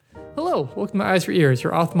Hello, welcome to Eyes for Ears,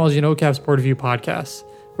 your Ophthalmology and OCAPS Board Review podcast.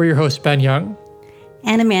 We're your hosts, Ben Young.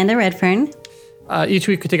 And Amanda Redfern. Each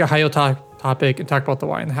week we take a high-yield topic and talk about the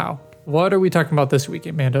why and the how. What are we talking about this week,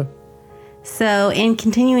 Amanda? So in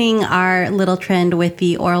continuing our little trend with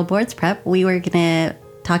the oral boards prep, we were going to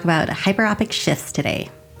talk about hyperopic shifts today.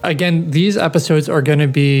 Again, these episodes are going to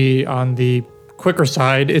be on the quicker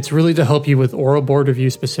side. It's really to help you with oral board review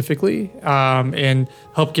specifically, and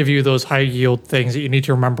help give you those high yield things that you need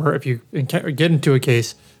to remember if you get into a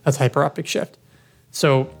case that's hyperopic shift.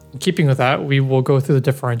 So in keeping with that, we will go through the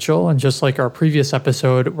differential, and just like our previous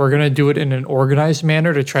episode, we're going to do it in an organized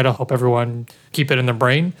manner to try to help everyone keep it in their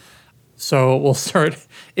brain. So we'll start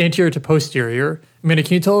anterior to posterior. Amanda,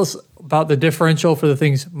 can you tell us about the differential for the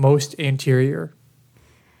things most anterior?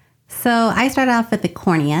 So I start off with the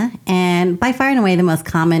cornea, and by far and away the most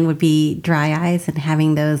common would be dry eyes and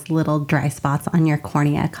having those little dry spots on your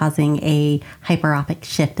cornea causing a hyperopic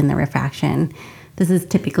shift in the refraction. This is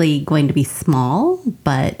typically going to be small,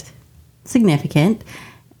 but significant.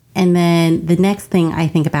 And then the next thing I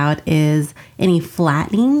think about is any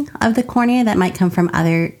flattening of the cornea that might come from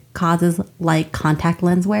other causes like contact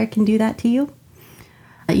lens wear can do that to you.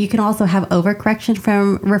 You can also have overcorrection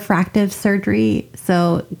from refractive surgery,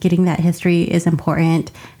 so getting that history is important.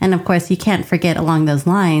 And of course, you can't forget along those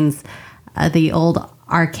lines the old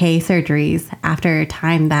RK surgeries. After a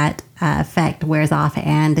time, that effect wears off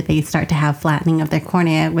and they start to have flattening of their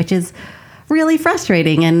cornea, which is really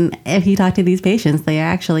frustrating. And if you talk to these patients, they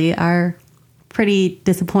actually are pretty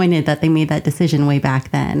disappointed that they made that decision way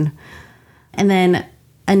back then. And then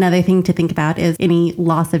another thing to think about is any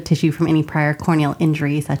loss of tissue from any prior corneal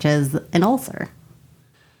injury, such as an ulcer.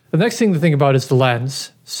 The next thing to think about is the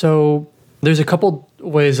lens. So there's a couple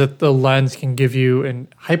ways that the lens can give you an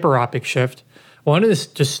hyperopic shift. One is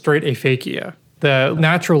just straight aphakia. The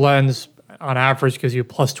natural lens, on average, gives you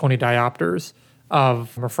plus 20 diopters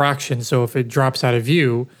of refraction. So if it drops out of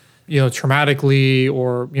view, traumatically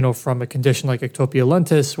or, from a condition like ectopia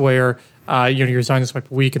lentis where, your sinus might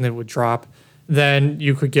be weak and then it would drop, then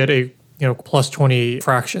you could get a plus 20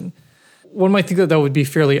 fraction. One might think that would be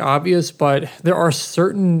fairly obvious, but there are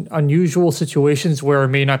certain unusual situations where it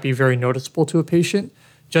may not be very noticeable to a patient.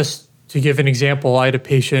 Just to give an example, I had a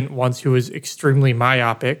patient once who was extremely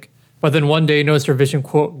myopic, but then one day noticed her vision,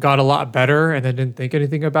 quote, got a lot better and then didn't think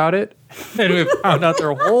anything about it. And we found out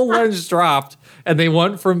their whole lens dropped and they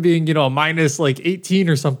went from being, a minus like 18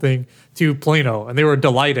 or something to plano, and they were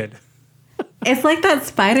delighted. It's like that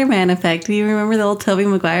Spider-Man effect. Do you remember the old Tobey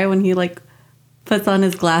Maguire when he puts on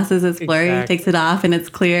his glasses, it's blurry, Exactly. takes it off and it's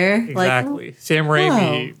clear? Exactly. Sam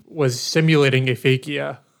Raimi was simulating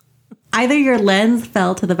aphakia. Either your lens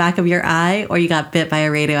fell to the back of your eye or you got bit by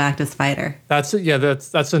a radioactive spider. That's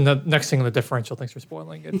the next thing in the differential. Thanks for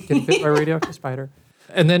spoiling it. Getting bit by a radioactive spider.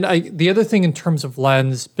 And then the other thing in terms of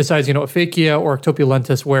lens, besides, aphakia or ectopia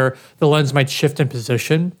lentis, where the lens might shift in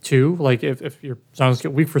position too, like if your sinus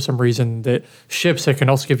get weak for some reason, that shifts, it can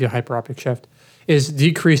also give you a hyperopic shift, is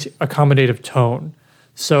decreased accommodative tone.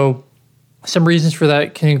 So some reasons for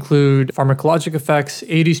that can include pharmacologic effects.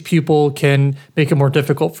 80s pupil can make it more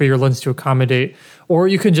difficult for your lens to accommodate, or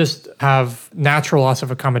you can just have natural loss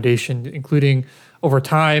of accommodation, including over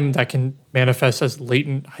time that can manifest as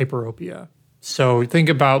latent hyperopia. So think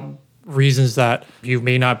about reasons that you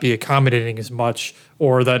may not be accommodating as much,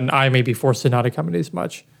 or that an eye may be forced to not accommodate as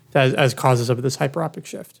much as causes of this hyperopic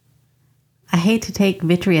shift. I hate to take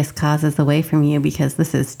vitreous causes away from you because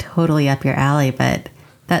this is totally up your alley, but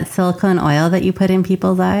that silicone oil that you put in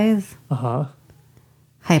people's eyes,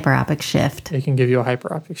 hyperopic shift. It can give you a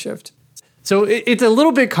hyperopic shift. So it's a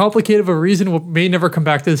little bit complicated of a reason. We may never come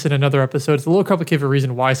back to this in another episode. It's a little complicated of a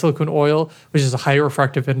reason why silicone oil, which is a higher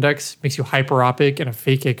refractive index, makes you hyperopic in a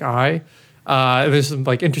phakic eye. There's some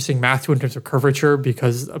interesting math to it in terms of curvature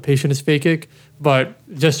because a patient is phakic. But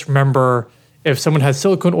just remember, if someone has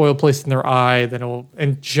silicone oil placed in their eye, then it will,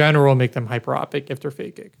 in general, make them hyperopic if they're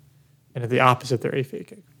phakic. And if the opposite, they're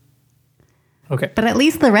aphakic. Okay. But at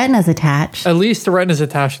least the retina's attached. At least the retina is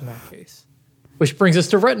attached in that case. Which brings us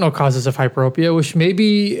to retinal causes of hyperopia, which may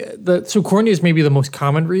be, so cornea is maybe the most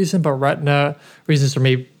common reason, but retina reasons are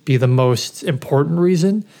maybe the most important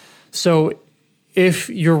reason. So if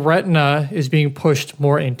your retina is being pushed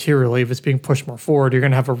more anteriorly, if it's being pushed more forward, you're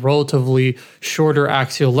going to have a relatively shorter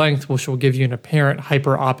axial length, which will give you an apparent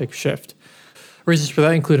hyperopic shift. Reasons for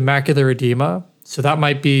that include macular edema. So that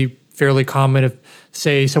might be fairly common if,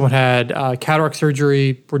 say, someone had cataract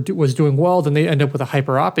surgery, was doing well, then they end up with a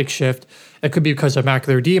hyperopic shift. That could be because of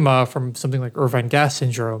macular edema from something like Irvine-Gass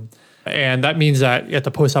syndrome. And that means that at the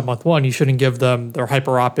post-op month 1, you shouldn't give them their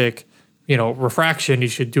hyperopic, refraction. You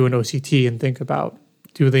should do an OCT and think about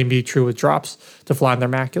do they be true with drops to flatten their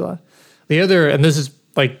macula. The other, and this is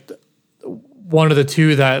like one of the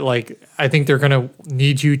two that like I think they're going to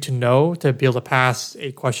need you to know to be able to pass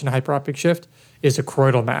a question of hyperopic shift, is a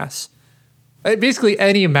choroidal mass. Basically,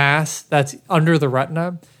 any mass that's under the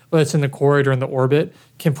retina, whether it's in the choroid or in the orbit,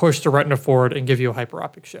 can push the retina forward and give you a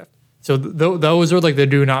hyperopic shift. So those are like the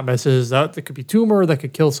do not misses. That could be tumor that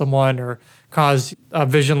could kill someone or cause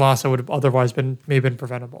vision loss that would have otherwise may have been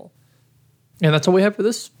preventable. And that's all we have for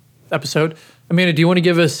this episode. Amanda, do you want to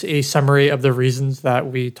give us a summary of the reasons that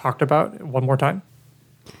we talked about one more time?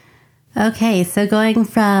 Okay, so going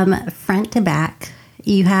from front to back,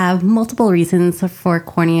 you have multiple reasons for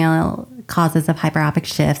corneal causes of hyperopic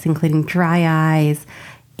shifts, including dry eyes,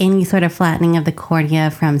 any sort of flattening of the cornea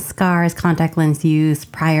from scars, contact lens use,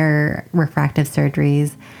 prior refractive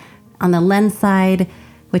surgeries. On the lens side,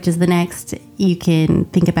 which is the next, you can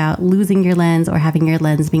think about losing your lens or having your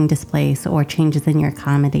lens being displaced or changes in your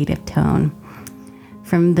accommodative tone.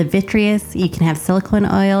 From the vitreous, you can have silicone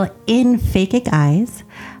oil in phakic eyes,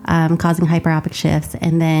 causing hyperopic shifts.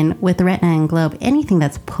 And then with the retina and globe, anything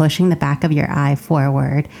that's pushing the back of your eye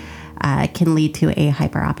forward can lead to a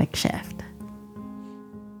hyperopic shift.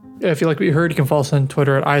 Yeah, if you like what you heard, you can follow us on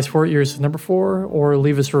Twitter at eyes4ears4, or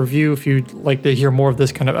leave us a review if you'd like to hear more of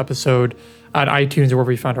this kind of episode on iTunes or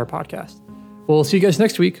wherever you found our podcast. We'll see you guys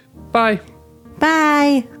next week. Bye.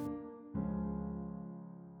 Bye.